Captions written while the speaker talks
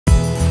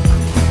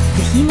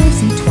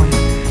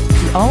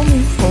the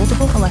all-new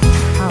foldable electric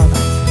power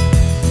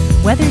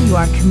bike. Whether you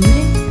are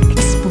commuting,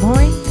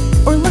 exploring,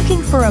 or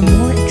looking for a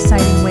more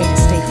exciting way to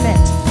stay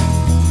fit,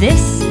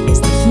 this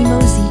is the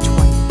HIMO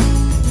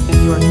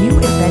Z20, your new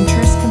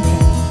adventurous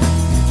companion.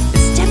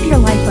 Step your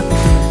life up a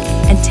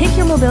gear and take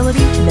your mobility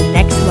to the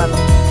next level.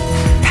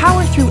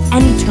 Power through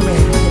any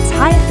terrain with its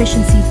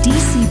high-efficiency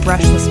DC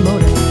brushless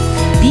motor.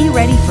 Be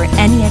ready for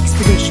any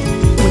expedition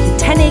with a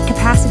 10A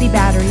capacity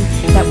battery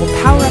that will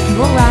power up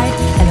your ride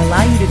and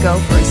allow you to go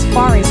for as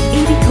far as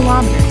 80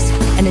 kilometers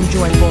and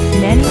enjoy both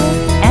manual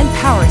and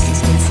power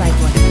assisted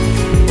cycling.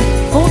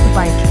 Fold the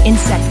bike in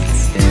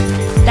seconds.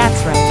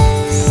 That's right.